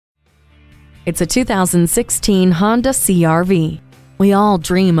It's a 2016 Honda CR-V. We all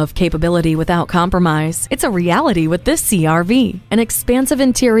dream of capability without compromise. It's a reality with this CR-V. An expansive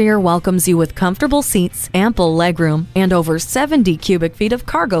interior welcomes you with comfortable seats, ample legroom, and over 70 cubic feet of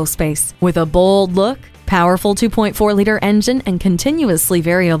cargo space. With a bold look, powerful 2.4-liter engine, and continuously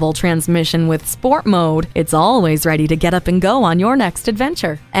variable transmission with sport mode, it's always ready to get up and go on your next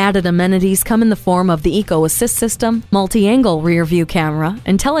adventure. Added amenities come in the form of the Eco Assist system, multi-angle rear view camera,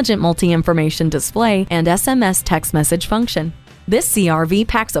 intelligent multi-information display, and SMS text message function. This CR-V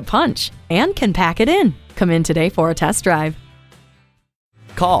packs a punch and can pack it in. Come in today for a test drive.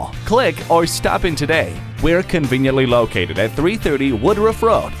 Call, click, or stop in today. We're conveniently located at 330 Woodruff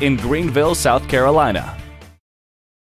Road in Greenville, South Carolina.